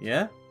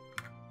 Yeah?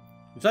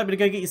 Would you like me to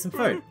go get you some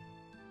food?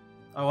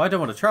 Oh, I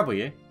don't want to trouble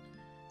you.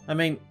 I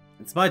mean,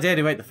 it's my dad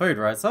who ate the food,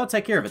 right? So I'll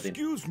take care of it then.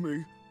 Excuse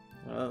me.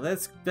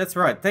 That's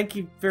right. Thank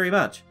you very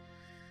much.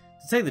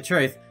 To tell you the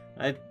truth,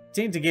 I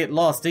tend to get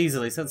lost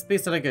easily, so it's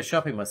best I don't go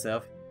shopping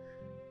myself.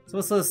 So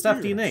what sort of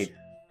stuff do you need?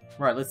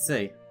 Right, let's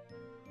see.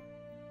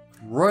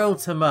 Royal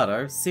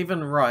tomato,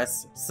 7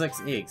 rice,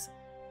 6 eggs.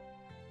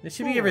 There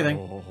should be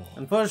everything.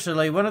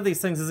 Unfortunately, one of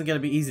these things isn't going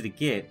to be easy to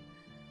get.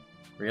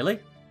 Really?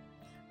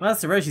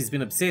 Master Roshi's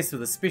been obsessed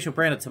with a special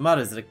brand of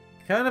tomatoes that are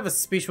kind of a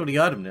specialty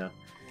item now.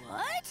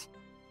 What?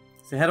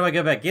 So how do I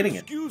go about getting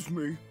it? Excuse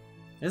me.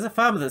 There's a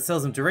farmer that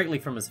sells them directly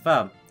from his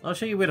farm. I'll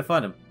show you where to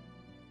find him.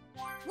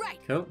 Right.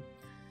 Cool.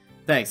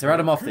 Thanks, alright,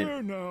 I'm off then.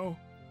 Here now.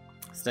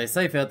 Stay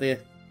safe out there.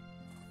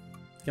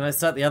 Can I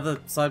start the other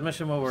side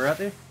mission while we're out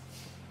there?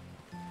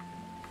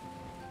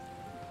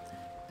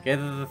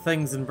 Gather the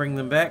things and bring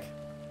them back.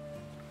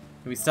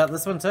 Can we start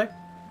this one too?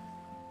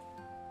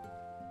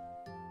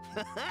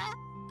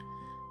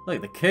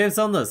 Look, the curves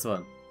on this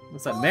one.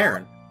 Looks like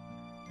Marin.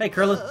 Hey,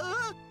 Krillin.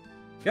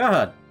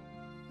 Gohan.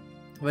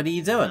 What are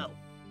you doing?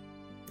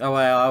 Oh,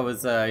 well, I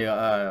was,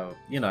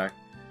 you know.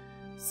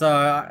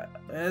 So,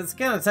 it's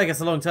gonna take us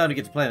a long time to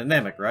get to Planet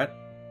Namek, right?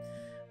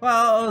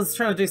 Well, I was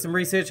trying to do some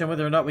research on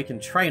whether or not we can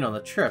train on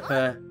the trip.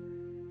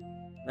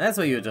 That's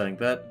what you were doing,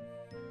 but...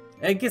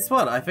 And guess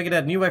what? I figured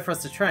out a new way for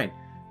us to train.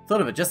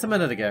 Thought of it just a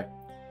minute ago.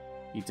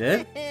 You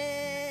did?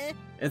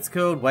 It's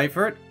called, wait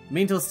for it,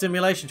 mental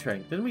stimulation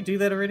training. Didn't we do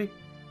that already?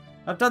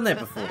 I've done that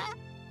before.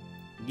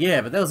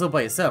 Yeah, but that was all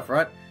by yourself,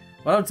 right?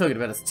 What I'm talking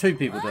about is 2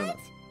 people doing it.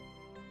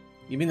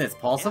 You mean that's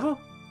possible?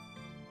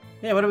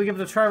 Yeah, why don't we give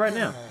it a try right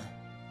now?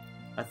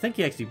 I think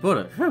he actually bought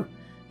it. Whew.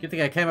 Good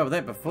thing I came up with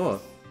that before.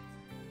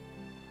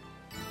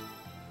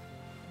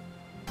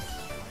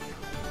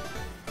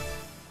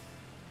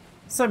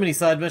 So many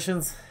side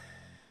missions.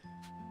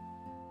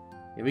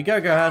 Here we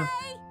go, Gohan.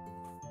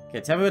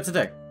 Okay, tell me what to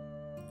do.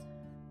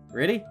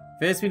 Ready?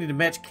 First we need to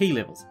match key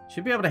levels.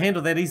 Should be able to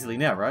handle that easily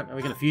now, right? Are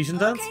we gonna fusion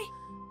dance? Okay.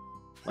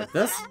 Like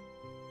this?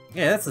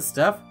 Yeah, that's the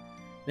stuff.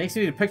 Next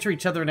we need to picture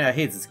each other in our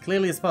heads as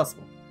clearly as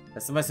possible.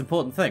 That's the most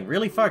important thing.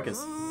 Really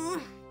focus.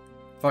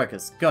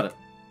 Focus. Got it.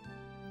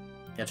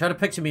 Now try to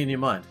picture me in your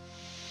mind.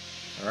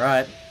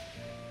 Alright.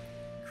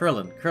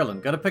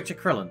 Krillin. Gotta picture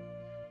Krillin.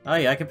 Oh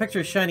yeah, I can picture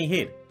a shiny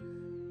head.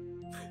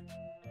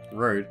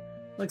 Rude.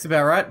 Looks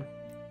about right.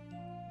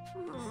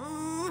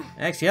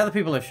 Actually, other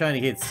people have shiny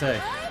heads too.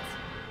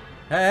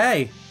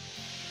 Hey!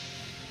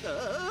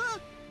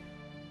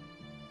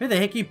 Who the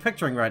heck are you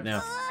picturing right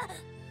now?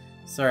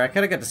 Sorry, I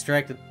kinda got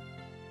distracted.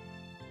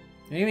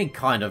 What do you mean,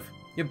 kind of?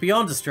 You're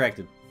beyond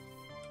distracted.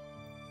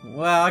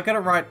 Well, I got it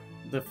right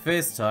the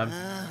first time.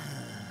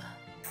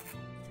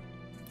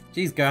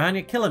 Jeez, Gohan,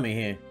 you're killing me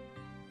here.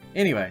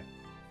 Anyway,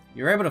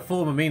 you're able to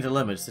form a mental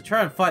image, so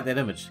try and fight that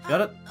image.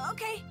 Got it?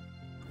 Okay.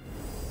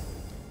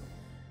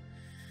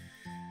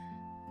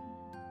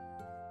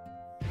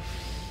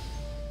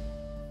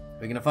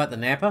 We're gonna fight the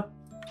Nappa?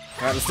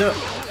 Alright, let's do it.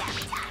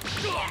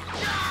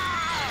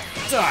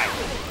 Die!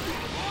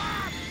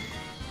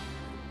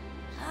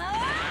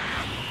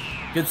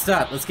 Good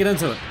start, let's get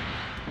into it.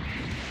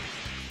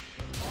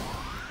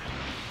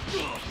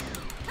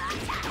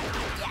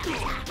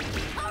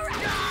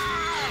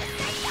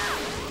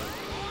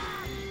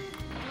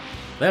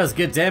 That was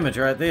good damage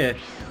right there.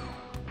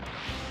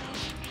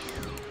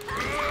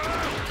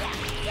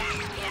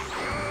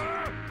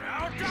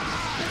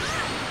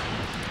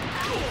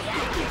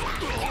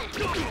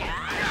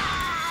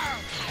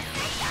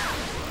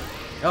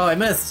 Oh, I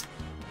missed.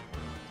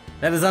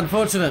 That is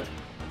unfortunate.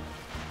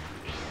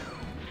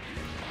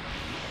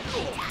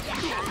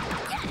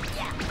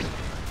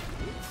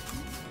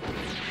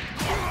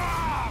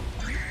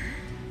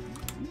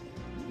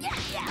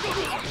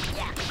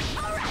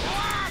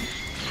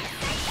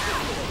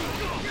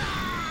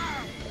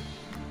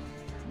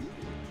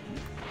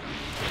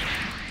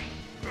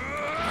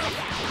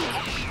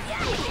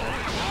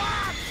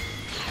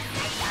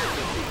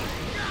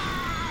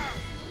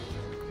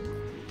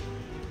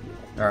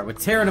 Alright, we're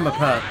tearing them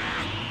apart.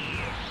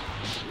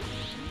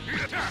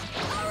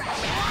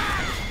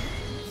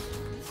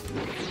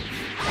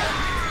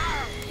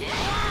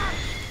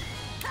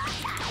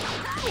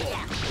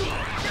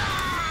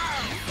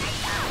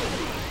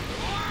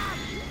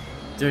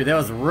 Dude, that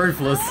was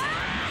ruthless.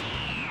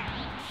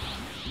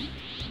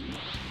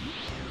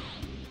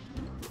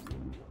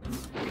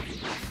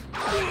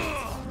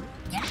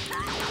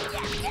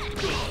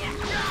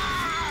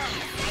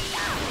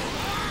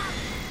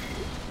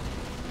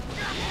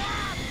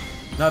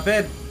 Not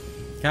bad.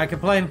 Can't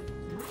complain.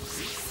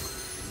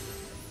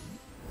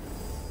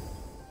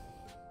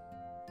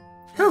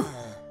 Whew.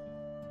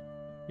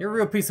 You're a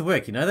real piece of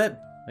work, you know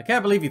that? I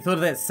can't believe you thought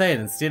of that Saiyan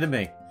instead of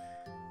me.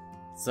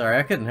 Sorry,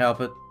 I couldn't help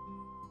it.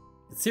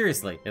 But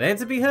seriously, it had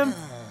to be him?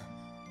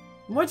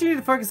 Why'd you need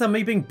to focus on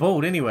me being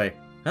bald anyway?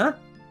 Huh?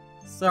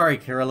 Sorry,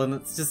 Krillin,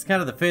 it's just kind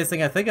of the first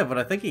thing I think of when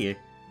I think of you.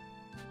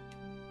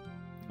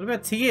 What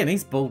about Tien?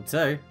 He's bald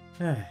too.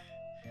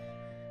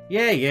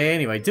 Yeah,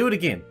 anyway, do it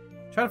again.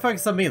 Try to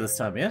focus on me this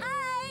time, yeah?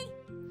 Hi.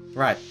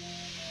 Right.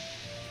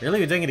 Really?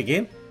 You're doing it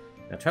again?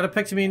 Now try to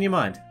picture me in your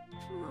mind.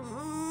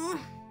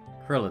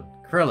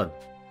 Krillin.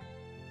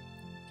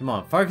 Come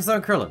on, focus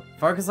on Krillin.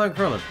 Focus on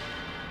Krillin.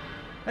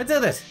 I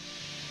did it!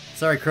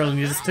 Sorry, Krillin,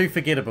 you're just too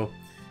forgettable.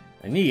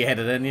 I knew you had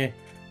it in you.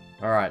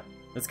 Alright,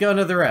 let's go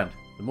another round.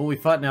 The more we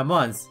fight in our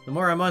minds, the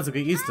more our minds will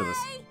get used to this.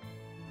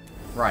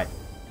 Right.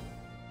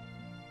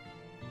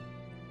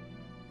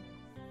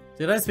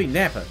 Dude, I speak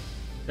Nappa.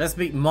 I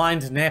speak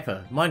Mind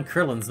Nappa. Mind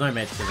Krillin's no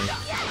match for me.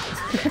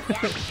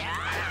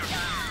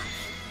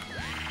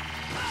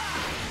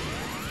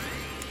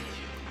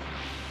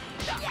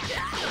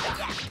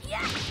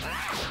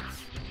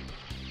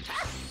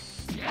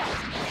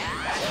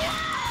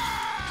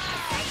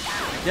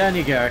 Down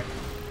you go.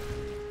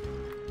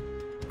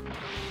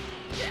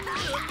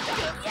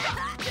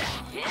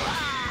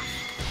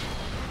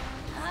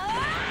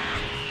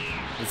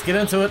 Let's get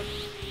into it.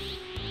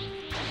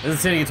 This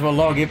is turning into a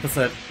long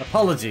episode.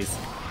 Apologies.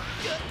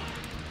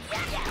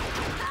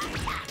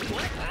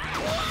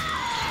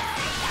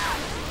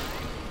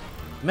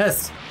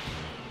 Missed.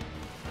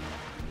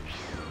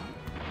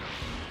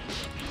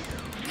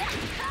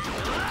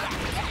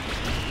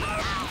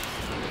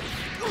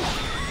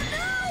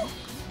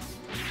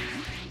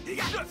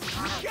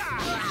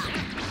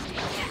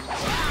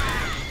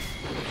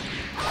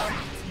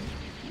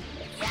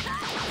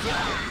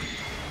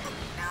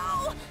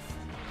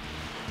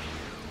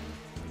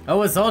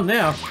 Oh, it's on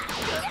now.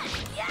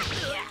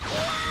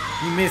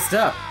 You messed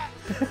up.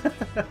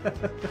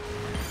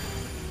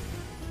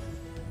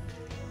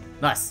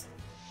 Nice.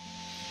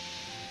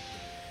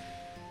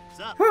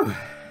 Whew.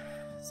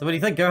 So what do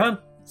you think, Gohan?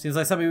 Seems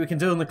like something we can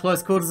do in the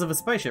close quarters of a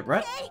spaceship,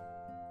 right?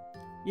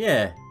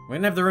 Yeah, we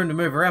don't have the room to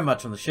move around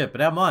much on the ship,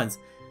 but our minds,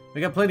 we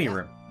got plenty of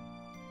room.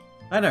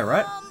 I know,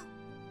 right?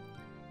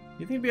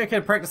 You think it'd be okay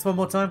to practice one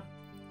more time?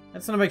 I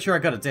just want to make sure I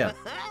got it down.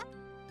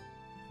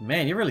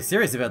 Man, you're really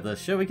serious about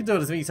this. Sure, we can do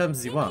it as many times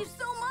as you want. Thank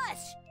you so much.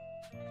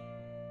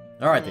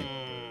 Alright then.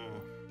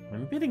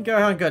 I'm betting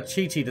Gohan got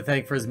Chi-Chi to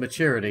thank for his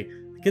maturity.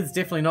 The kid's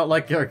definitely not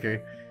like Goku.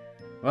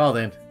 Well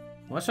then,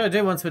 what should I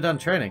do once we're done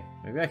training?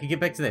 Maybe I could get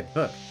back to that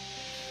book.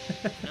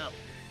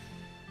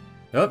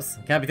 Oops,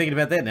 I can't be thinking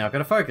about that now. I've got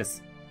to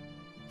focus.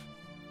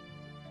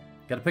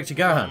 Got to picture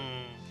Gohan.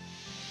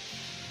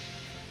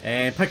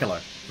 And Piccolo.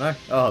 No?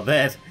 Oh,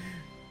 that.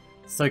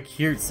 So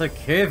cute, so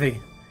curvy.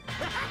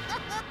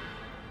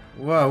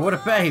 Whoa, what a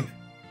babe!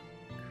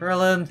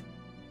 Krillin!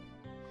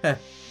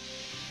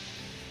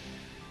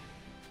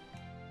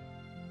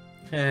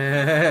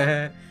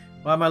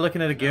 Why am I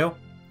looking at a girl?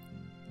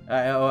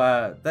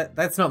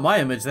 That's not my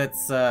image,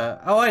 that's, oh,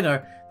 I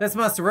know. That's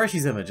Master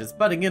Roshi's image. It's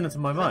butting into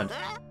my mind.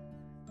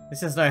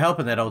 There's just no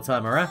help in that old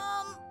timer, huh?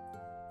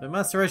 But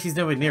Master Roshi's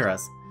nowhere near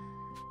us.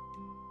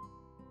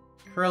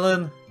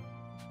 Krillin.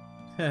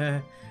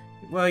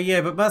 Well,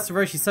 yeah, but Master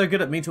Roshi's so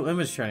good at mental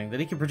image training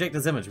that he can project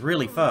his image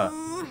really far.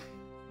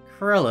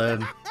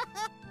 Krillin.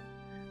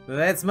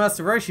 That's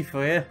Master Roshi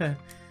for you.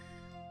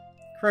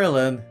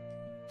 Krillin.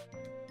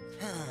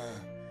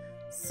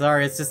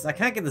 Sorry, it's just, I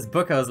can't get this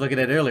book I was looking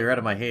at earlier out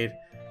of my head.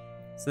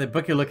 So that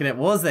book you're looking at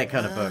was that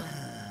kind of book.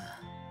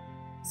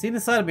 See the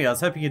side of me I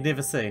was hoping you'd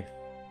never see.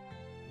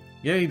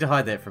 You don't need to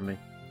hide that from me.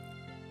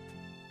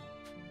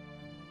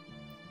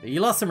 But you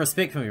lost some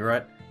respect for me,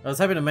 right? I was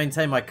hoping to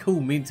maintain my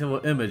cool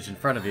mental image in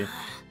front of you.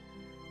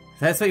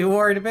 That's what you're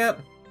worried about?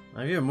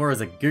 I view him more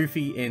as a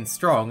goofy and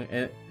strong,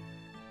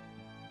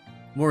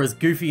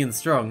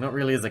 not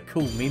really as a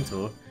cool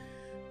mentor.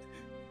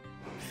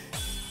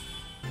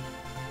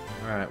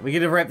 Alright, we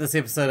gotta wrap this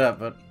episode up,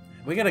 but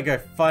we gotta go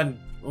find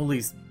all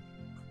these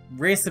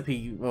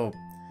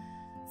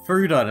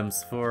food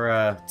items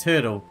for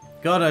Turtle.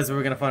 God knows where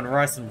we're gonna find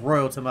rice and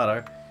royal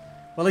tomato.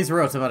 Well, at least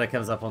royal tomato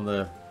comes up on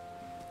the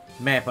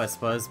map, I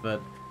suppose,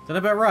 but don't know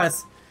about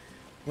rice.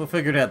 We'll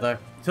figure it out though.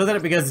 Till then,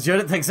 it begins to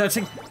Jordan. Thanks for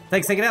watching.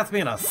 Thanks for taking it out for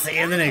me, and I'll see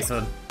you in the next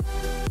one.